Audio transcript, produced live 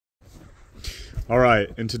Alright,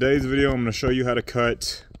 in today's video I'm going to show you how to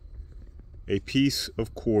cut a piece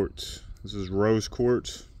of quartz. This is rose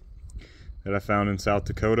quartz that I found in South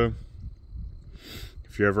Dakota.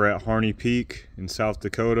 If you're ever at Harney Peak in South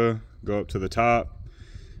Dakota, go up to the top,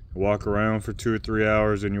 walk around for 2 or 3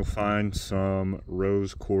 hours, and you'll find some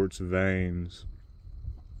rose quartz veins.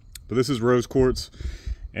 But this is rose quartz,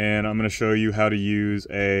 and I'm going to show you how to use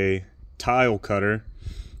a tile cutter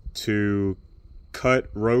to cut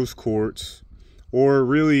rose quartz, or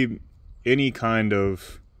really any kind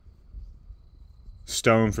of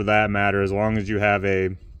stone for that matter. As long as you have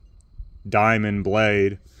a diamond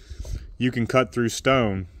blade, you can cut through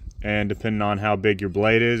stone, and depending on how big your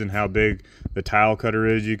blade is and how big the tile cutter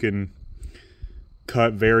is, you can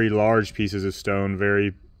cut very large pieces of stone,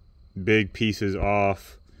 very big pieces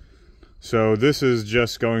off. So this is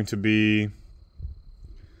just going to be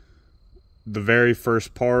the very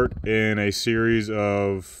first part in a series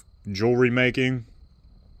of jewelry making,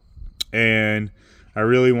 and I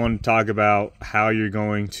really want to talk about how you're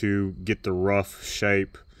going to get the rough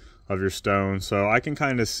shape of your stone. So I can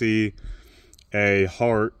kind of see a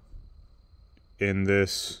heart in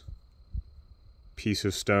this piece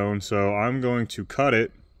of stone, so I'm going to cut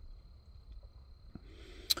it,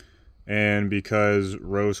 and because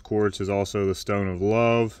rose quartz is also the stone of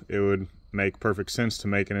love, it would make perfect sense to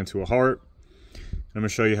make it into a heart. I'm going to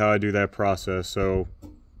show you how I do that process. So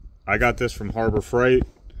I got this from Harbor Freight.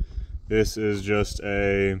 This is just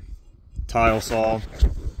a tile saw,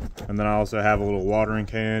 and then I also have a little watering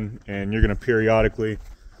can, and you're going to periodically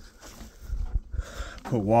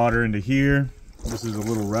put water into here. This is a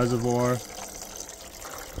little reservoir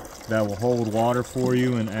that will hold water for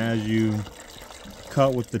you, and as you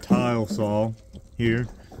cut with the tile saw here,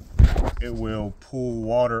 it will pull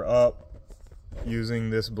water up using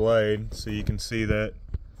this blade. So you can see that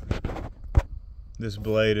this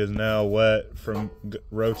blade is now wet from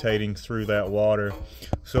rotating through that water,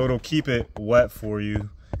 so it'll keep it wet for you,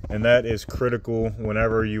 and that is critical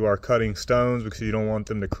whenever you are cutting stones, because you don't want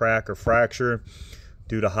them to crack or fracture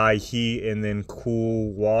due to high heat and then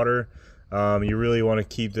cool water. You really want to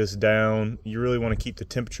keep this down. You really want to keep the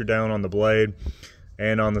temperature down on the blade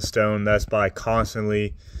and on the stone. That's by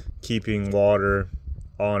constantly keeping water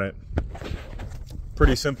on it.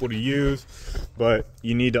 Pretty simple to use, but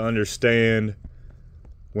you need to understand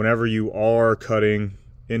whenever you are cutting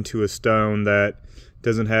into a stone that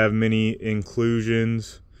doesn't have many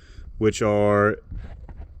inclusions, which are,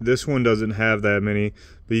 this one doesn't have that many,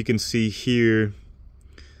 but you can see here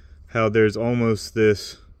how there's almost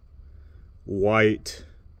this white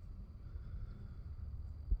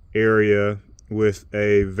area with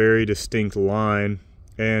a very distinct line,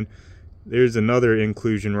 and there's another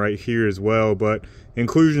inclusion right here as well. But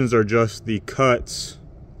inclusions are just the cuts,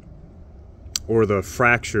 or the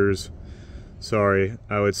fractures, sorry,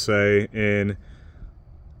 I would say, in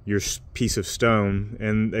your piece of stone,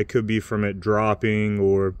 and it could be from it dropping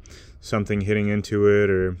or something hitting into it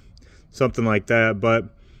or something like that.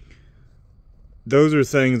 But those are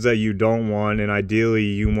things that you don't want, and ideally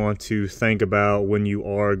you want to think about when you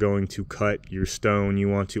are going to cut your stone. You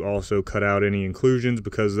want to also cut out any inclusions,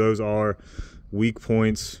 because those are weak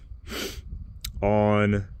points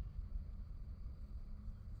on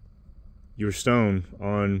your stone,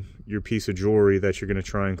 on your piece of jewelry that you're going to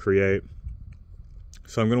try and create.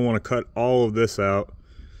 So I'm going to want to cut all of this out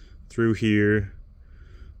through here.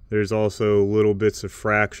 There's also little bits of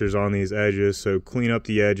fractures on these edges, so clean up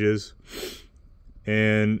the edges.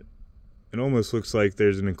 And it almost looks like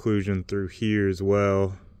there's an inclusion through here as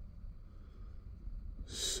well.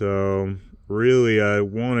 So really I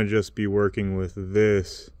want to just be working with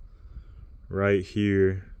this right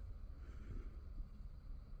here,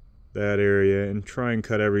 that area, and try and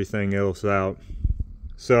cut everything else out.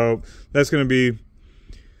 So that's going to be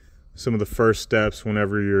some of the first steps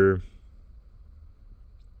whenever you're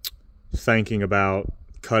thinking about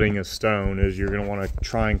cutting a stone, is you're going to want to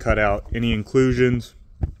try and cut out any inclusions,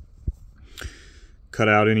 cut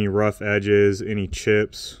out any rough edges, any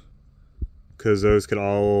chips, because those could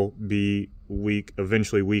all be weak,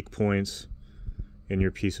 eventually weak points in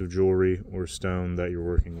your piece of jewelry or stone that you're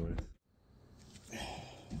working with.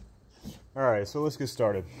 Alright, so let's get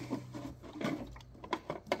started.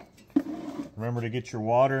 Remember to get your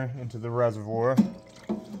water into the reservoir,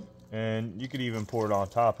 and you could even pour it on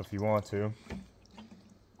top if you want to.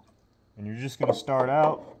 And you're just going to start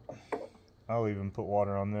out, I'll even put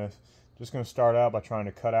water on this, just going to start out by trying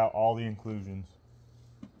to cut out all the inclusions.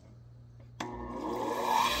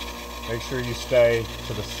 Make sure you stay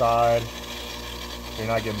to the side so you're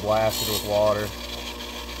not getting blasted with water.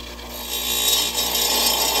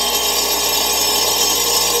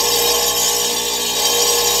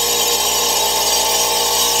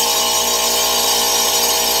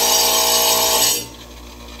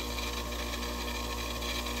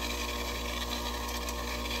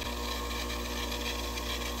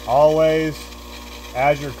 always,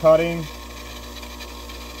 as you're cutting,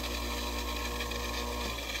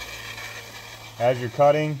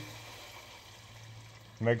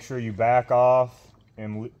 make sure you back off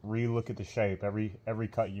and re-look at the shape every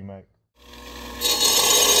cut you make.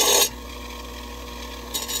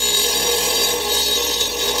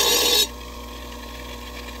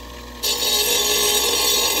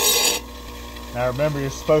 Now remember,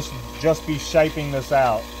 you're supposed to just be shaping this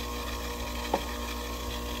out.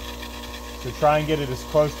 So try and get it as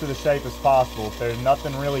close to the shape as possible. If there's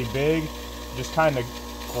nothing really big, just kind of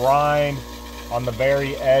grind on the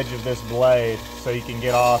very edge of this blade so you can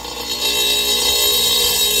get off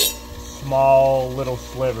small little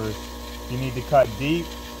slivers. If you need to cut deep,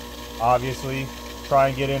 obviously try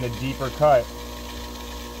and get in a deeper cut.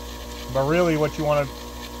 But really what you want to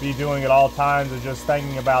be doing at all times is just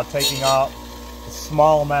thinking about taking out as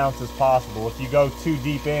small amounts as possible. If you go too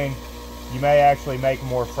deep in, you may actually make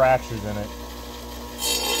more fractures in it.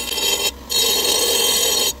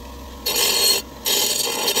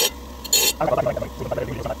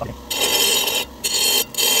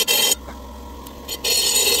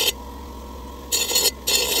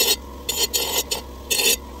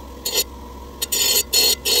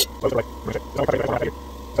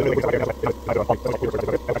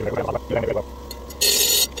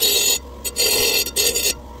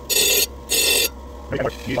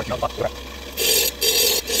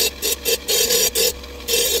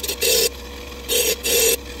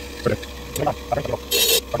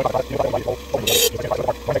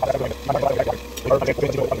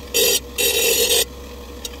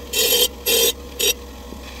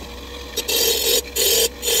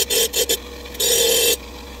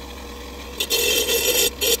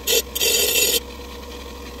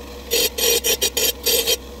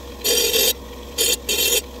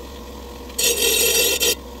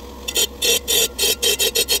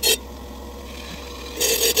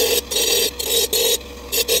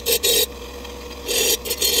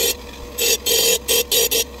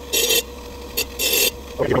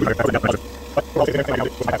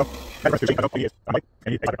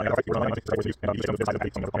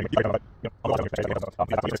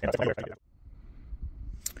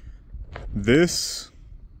 This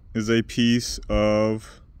is a piece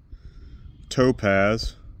of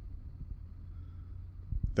topaz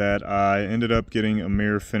that I ended up getting a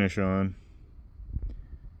mirror finish on.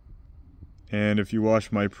 And if you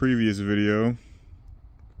watched my previous video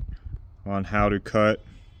on how to cut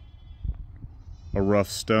a rough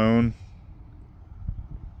stone,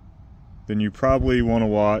 then you probably want to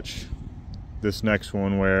watch this next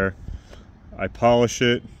one where I polish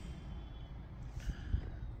it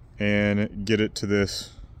and get it to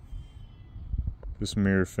this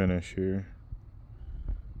mirror finish here.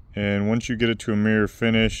 And once you get it to a mirror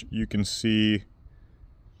finish, you can see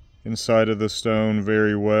inside of the stone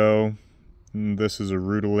very well. And this is a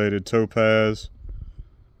rutilated topaz,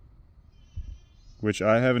 which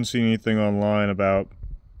I haven't seen anything online about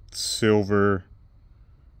silver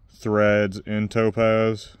threads in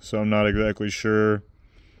topaz, so I'm not exactly sure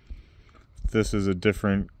if this is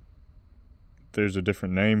there's a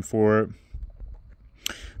different name for it.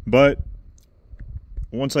 But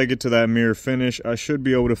once I get to that mirror finish, I should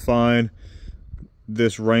be able to find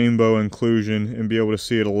this rainbow inclusion and be able to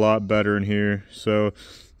see it a lot better in here. So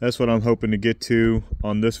that's what I'm hoping to get to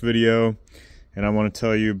on this video, and I want to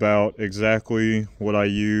tell you about exactly what I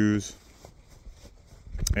use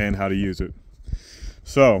and how to use it.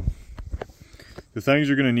 So the things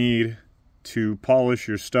you're going to need to polish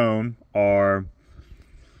your stone are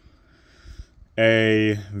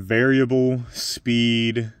a variable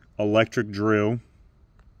speed electric drill,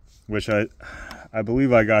 which I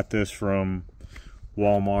believe I got this from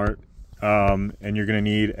Walmart, and you're going to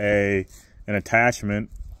need an attachment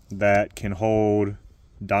that can hold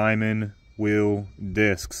diamond wheel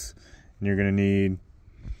discs, and you're going to need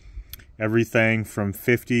everything from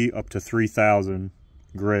 50 up to 3,000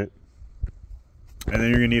 grit, and then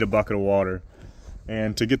you're going to need a bucket of water.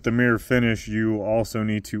 And to get the mirror finish, you also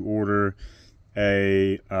need to order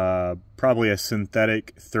probably a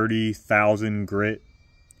synthetic 30,000 grit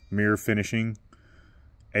mirror finishing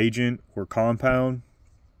agent or compound,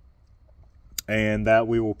 and that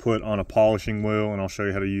we will put on a polishing wheel, and I'll show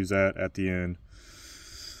you how to use that at the end.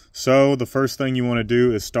 So the first thing you want to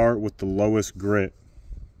do is start with the lowest grit.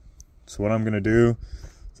 So what I'm going to do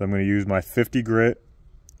is I'm going to use my 50 grit,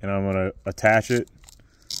 and I'm going to attach it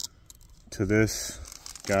to this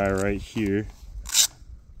guy right here.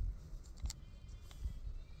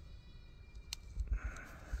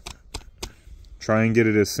 Try and get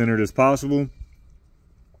it as centered as possible.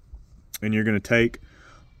 And you're going to take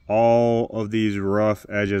all of these rough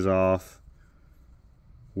edges off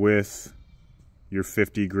with your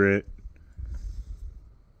 50 grit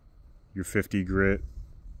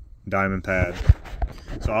diamond pad.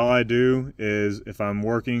 So all I do is, if I'm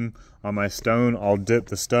working on my stone, I'll dip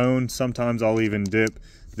the stone. Sometimes I'll even dip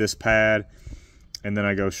this pad, and then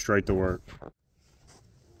I go straight to work.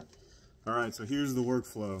 All right, so here's the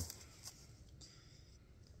workflow.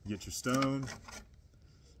 You get your stone,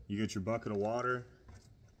 you get your bucket of water,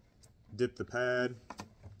 dip the pad,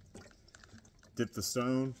 dip the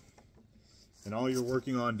stone, and all you're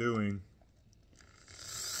working on doing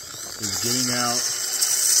is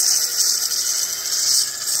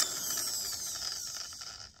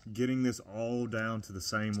getting this all down to the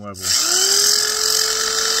same level.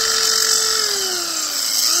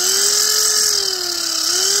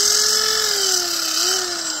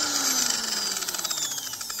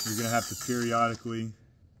 You're going to have to periodically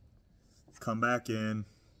come back in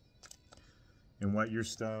and wet your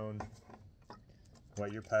stone,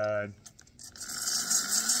 wet your pad.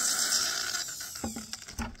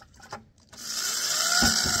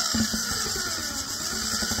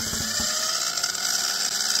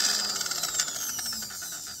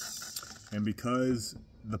 And because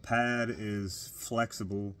the pad is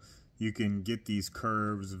flexible, you can get these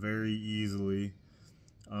curves very easily.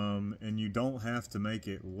 And you don't have to make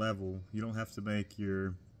it level. You don't have to make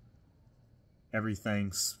your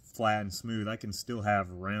everything flat and smooth. I can still have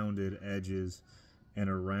rounded edges and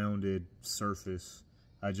a rounded surface.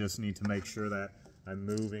 I just need to make sure that I'm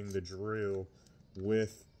moving the drill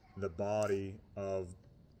with the body of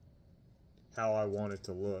how I want it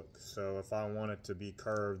to look. So if I want it to be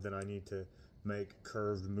curved, then I need to make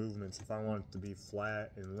curved movements. If I want it to be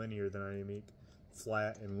flat and linear, then I need to make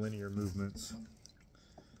flat and linear movements.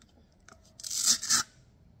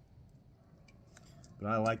 But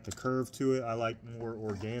I like the curve to it. I like more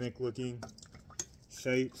organic looking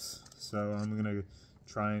shapes. So I'm gonna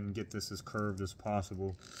try and get this as curved as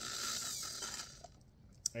possible.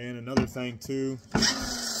 And another thing too,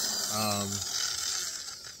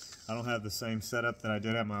 I don't have the same setup that I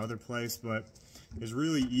did at my other place, but it's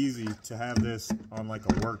really easy to have this on like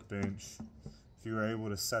a workbench. If you were able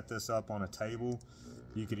to set this up on a table,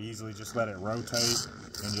 you could easily just let it rotate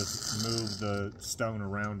and just move the stone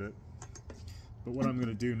around it. But what I'm going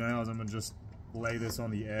to do now is I'm going to just lay this on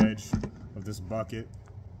the edge of this bucket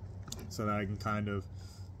so that I can kind of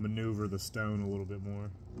maneuver the stone a little bit more.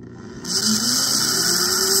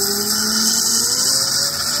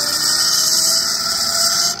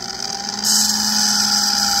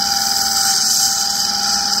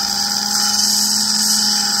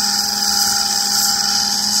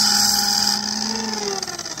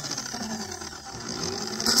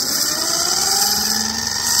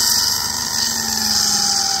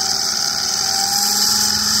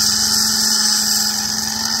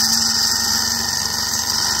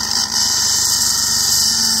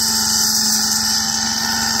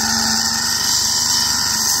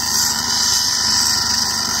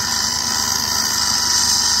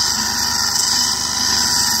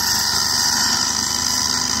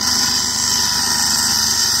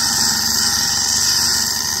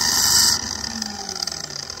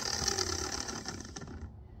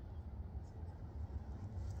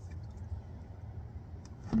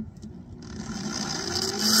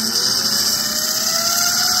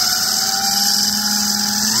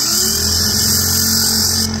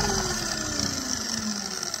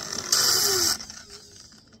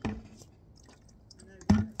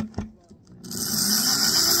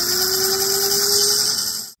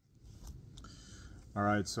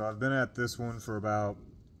 Alright, so I've been at this one for about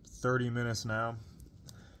 30 minutes now,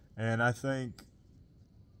 and I think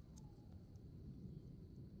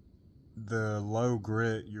the low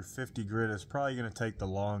grit, your 50 grit, is probably going to take the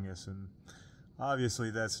longest, and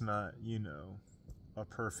obviously that's not, you know, a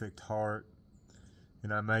perfect heart,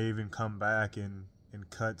 and I may even come back and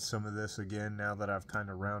cut some of this again now that I've kind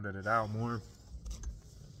of rounded it out more.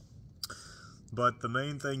 But the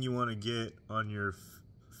main thing you want to get on your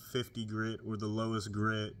 50 grit or the lowest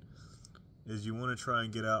grit is you want to try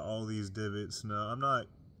and get out all these divots. Now, I'm not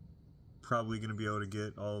probably going to be able to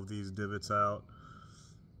get all of these divots out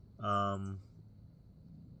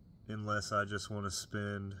unless I just want to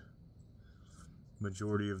spend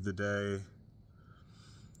majority of the day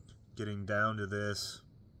getting down to this.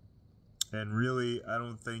 And really, I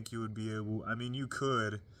don't think you would be able, I mean, you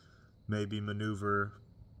could maybe maneuver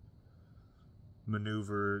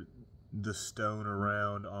the stone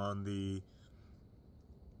around on the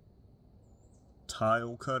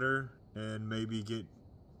tile cutter and maybe get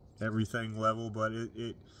everything level, but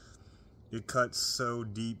it cuts so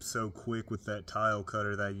deep so quick with that tile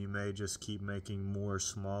cutter that you may just keep making more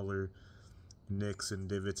smaller nicks and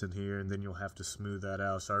divots in here, and then you'll have to smooth that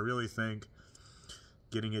out. So I really think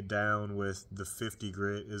getting it down with the 50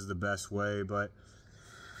 grit is the best way, but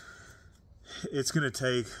it's going to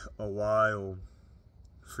take a while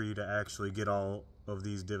for you to actually get all of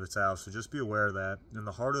these divots out, so just be aware of that. In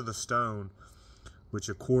the heart of the stone, which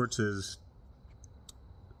a quartz is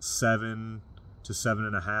 7 to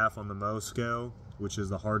 7.5 on the Mohs scale, which is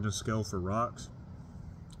the hardness scale for rocks,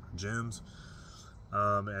 gems,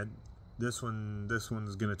 and this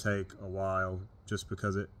one's going to take a while just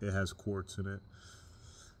because it has quartz in it.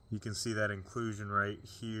 You can see that inclusion right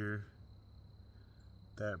here,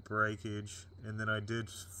 that breakage, and then I did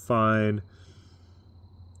find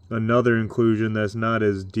another inclusion that's not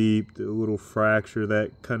as deep, the little fracture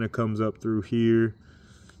that kind of comes up through here,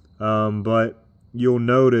 but you'll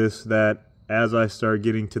notice that as I start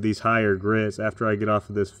getting to these higher grits, after I get off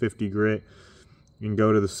of this 50 grit and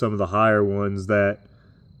go to some of the higher ones, that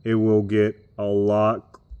it will get a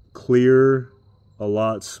lot clearer, a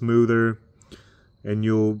lot smoother, and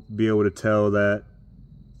you'll be able to tell that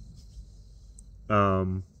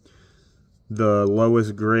the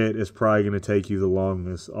lowest grit is probably going to take you the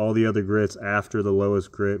longest. All the other grits after the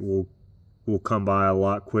lowest grit will come by a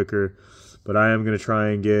lot quicker, but I am going to try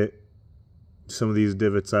and get some of these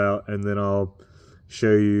divots out, and then I'll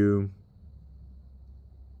show you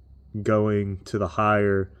going to the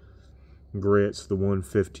higher grits, the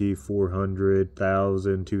 150, 400,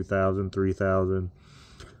 1000, 2000, 3000,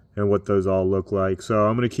 and what those all look like. So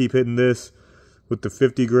I'm going to keep hitting this with the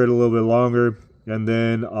 50 grit a little bit longer, and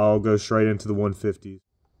then I'll go straight into the 150s.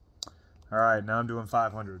 Alright, now I'm doing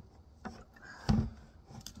 500.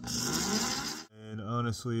 And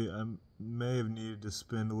honestly, I may have needed to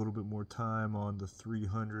spend a little bit more time on the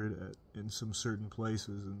 300 in some certain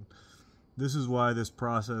places, and this is why this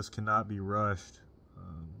process cannot be rushed.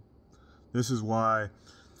 This is why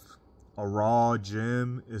a raw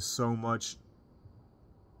gem is so much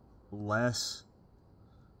less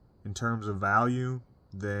in terms of value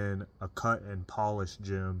than a cut and polished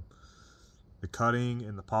gem. The cutting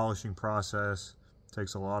and the polishing process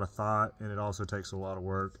takes a lot of thought, and it also takes a lot of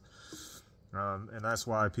work. And that's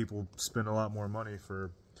why people spend a lot more money for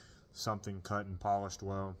something cut and polished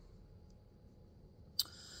well.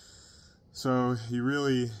 So you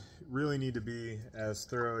really need to be as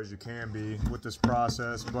thorough as you can be with this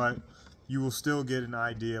process, but you will still get an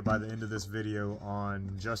idea by the end of this video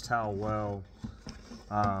on just how well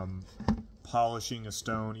polishing a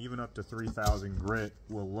stone, even up to 3000 grit,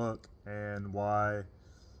 will look, and why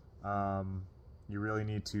you really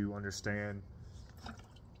need to understand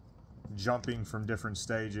jumping from different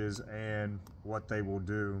stages and what they will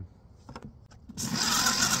do.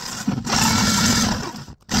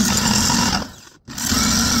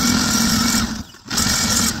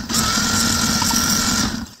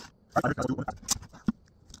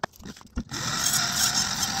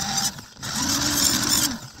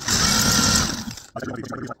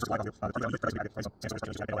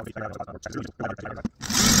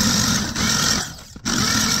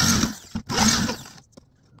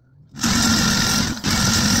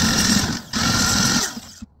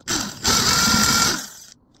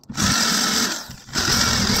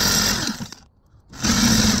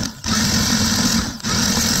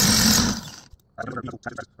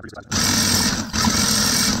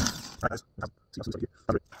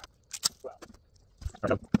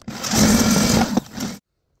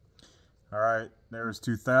 Alright, there's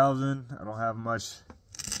 2000. I don't have much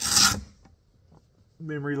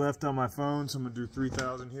memory left on my phone, so I'm going to do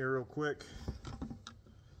 3000 here real quick.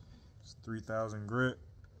 It's 3000 grit,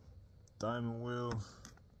 diamond wheel,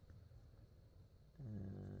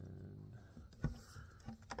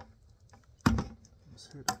 and let's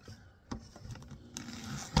hit it.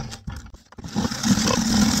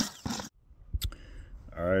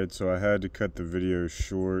 Alright, so I had to cut the video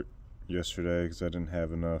short yesterday because I didn't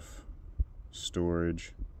have enough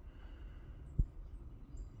storage,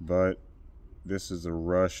 but this is a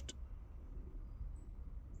rushed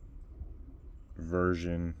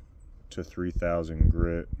version to 3000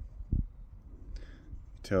 grit.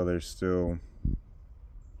 Tell there's still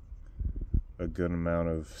a good amount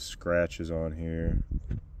of scratches on here,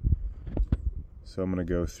 so I'm going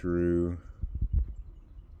to go through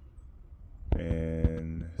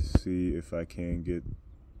and see if I can get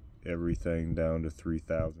everything down to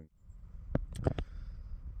 3000.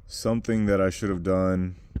 Something that I should have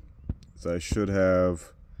done is I should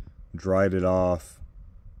have dried it off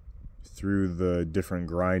through the different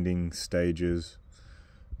grinding stages,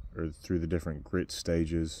 or through the different grit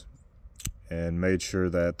stages, and made sure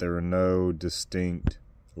that there were no distinct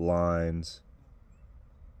lines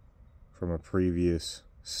from a previous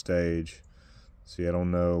stage. See, I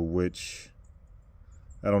don't know what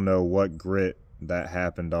grit that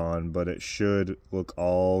happened on, but it should look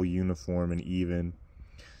all uniform and even.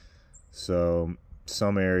 So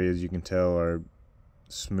some areas you can tell are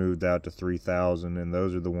smoothed out to 3000, and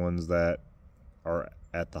those are the ones that are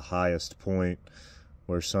at the highest point,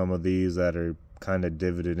 where some of these that are kind of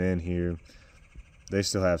divoted in here, they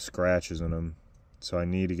still have scratches in them. So I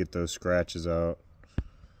need to get those scratches out.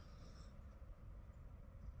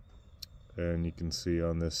 And you can see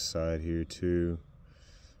on this side here too,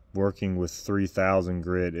 working with 3000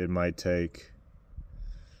 grit, it might take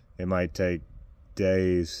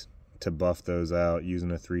days to buff those out.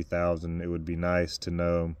 Using a 3000, it would be nice to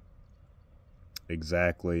know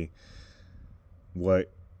exactly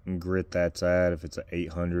what grit that's at, if it's a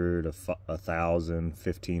 800, a 1000,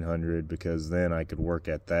 1500, because then I could work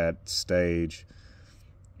at that stage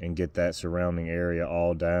and get that surrounding area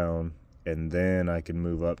all down, and then I can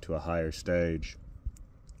move up to a higher stage,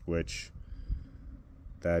 which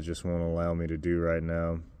that just won't allow me to do right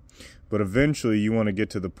now. But eventually you want to get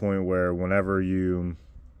to the point where whenever you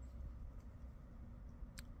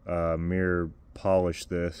mirror polish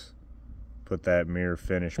this, put that mirror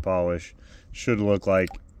finish polish, should look like,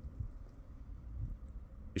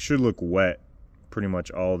 it should look wet pretty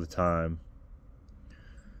much all the time,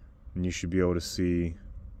 and you should be able to see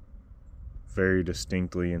very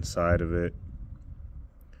distinctly inside of it.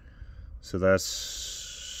 So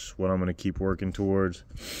that's what I'm going to keep working towards.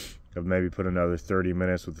 I've maybe put another 30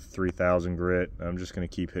 minutes with the 3000 grit. I'm just going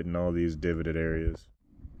to keep hitting all these divoted areas.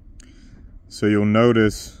 So you'll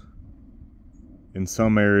notice in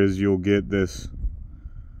some areas you'll get this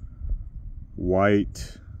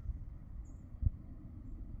white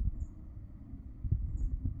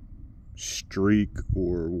streak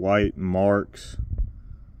or white marks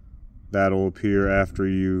that'll appear after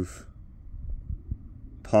you've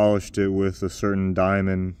polished it with a certain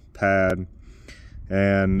diamond pad.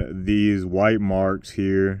 And these white marks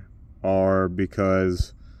here are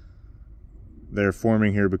because they're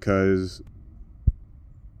forming here because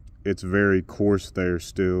it's very coarse there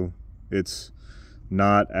still. It's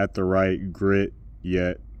not at the right grit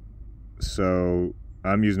yet. So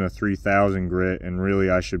I'm using a 3000 grit, and really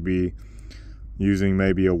I should be using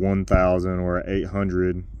maybe a 1000 or a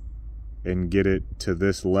 800 and get it to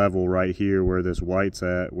this level right here where this white's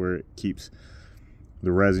at, where it keeps,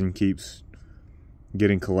 the resin keeps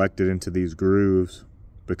getting collected into these grooves,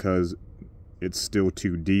 because it's still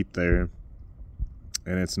too deep there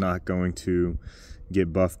and it's not going to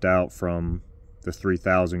get buffed out from the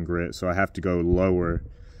 3000 grit. So I have to go lower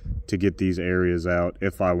to get these areas out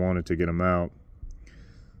if I wanted to get them out.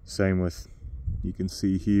 Same with, you can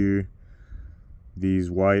see here, these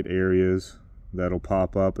white areas that'll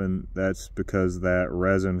pop up, and that's because that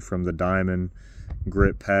resin from the diamond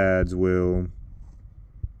grit pads will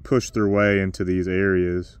push their way into these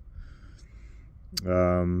areas.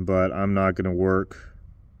 But I'm not going to work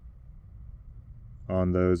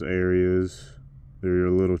on those areas. They're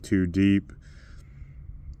a little too deep.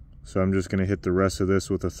 So I'm just going to hit the rest of this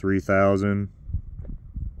with a 3000,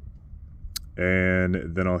 and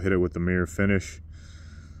then I'll hit it with the mirror finish.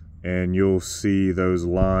 And you'll see those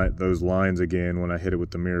lines again when I hit it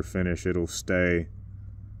with the mirror finish. It'll stay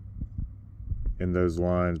in those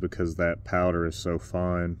lines because that powder is so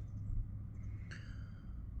fine.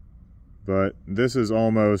 But this is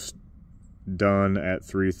almost done at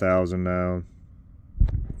 3000 now.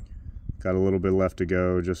 Got a little bit left to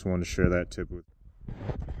go. Just wanted to share that tip with you.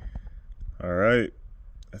 Alright,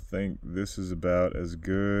 I think this is about as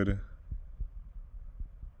good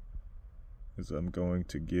as I'm going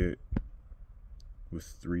to get with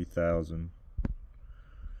 3000.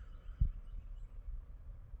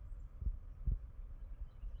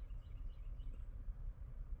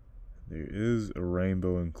 There is a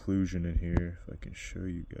rainbow inclusion in here, if I can show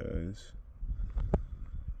you guys.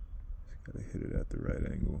 Just gotta hit it at the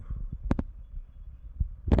right angle.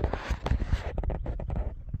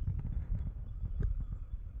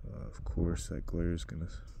 Of course that glare is gonna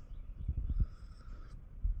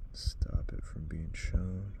stop it from being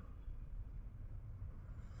shown.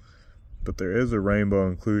 But there is a rainbow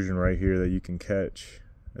inclusion right here that you can catch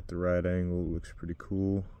at the right angle. It looks pretty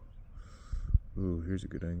cool. Ooh, here's a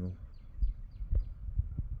good angle.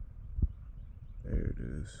 There it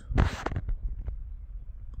is.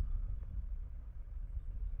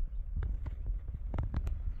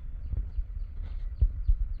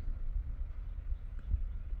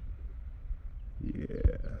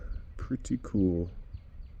 Yeah, pretty cool.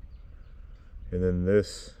 And then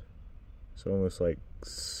this It's almost like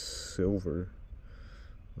silver.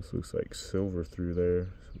 This looks like silver through there,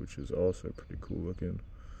 which is also pretty cool looking.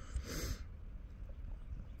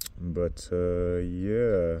 But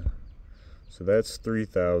yeah, so that's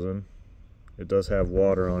 3,000. It does have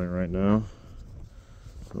water on it right now.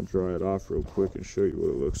 I'll dry it off real quick and show you what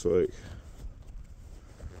it looks like.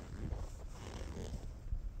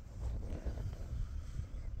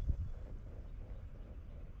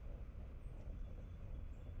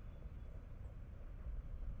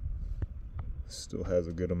 Still has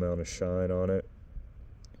a good amount of shine on it.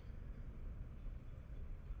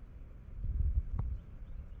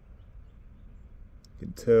 You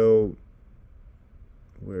can tell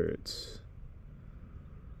where it's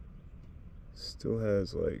still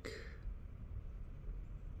has like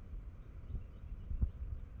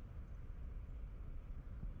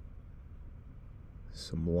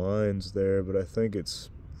some lines there, but I think it's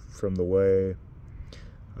from the way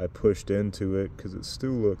I pushed into it, because it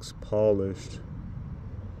still looks polished,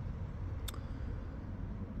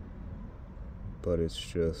 but it's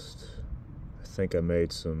just, I think I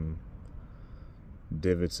made some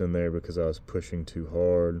divots in there because I was pushing too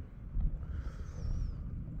hard.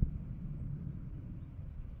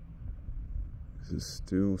 It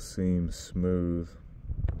still seems smooth,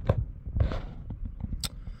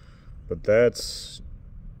 but that's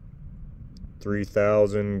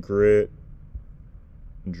 3,000 grit,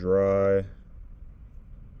 dry.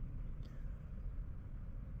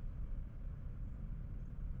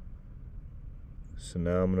 So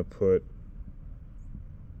now I'm going to put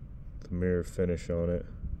the mirror finish on it.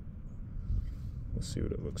 We'll see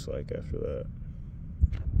what it looks like after that.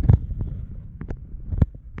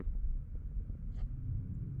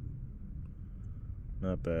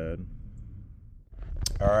 Not bad.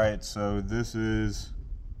 Alright, so this is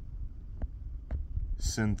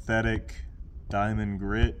synthetic diamond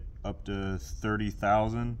grit up to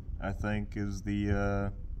 30,000, I think is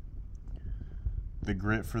the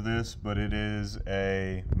grit for this, but it is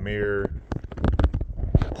a mirror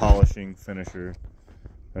polishing finisher.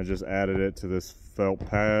 I just added it to this felt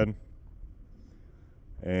pad,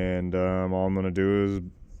 and all I'm going to do is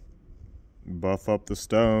buff up the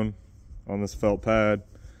stone on this felt pad,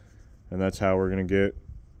 and that's how we're going to get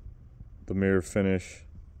the mirror finish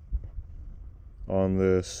on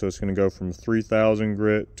this. So it's going to go from 3,000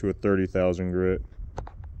 grit to a 30,000 grit.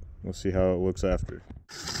 We'll see how it looks after.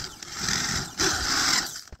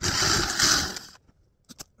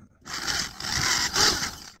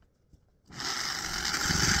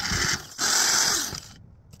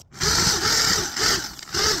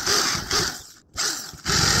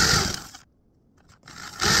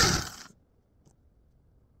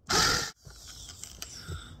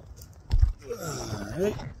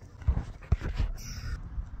 Alright.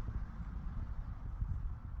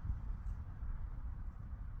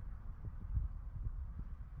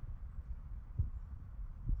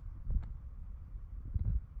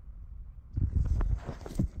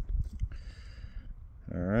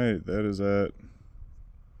 Alright, that is at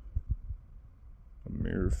a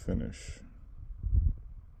mirror finish.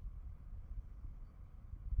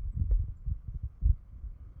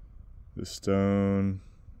 This stone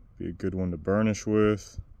be a good one to burnish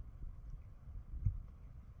with,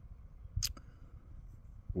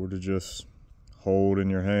 or to just hold in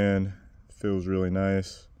your hand. It feels really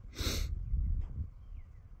nice.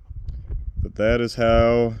 But that is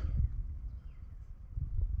how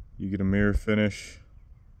you get a mirror finish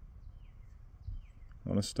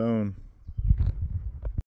on a stone.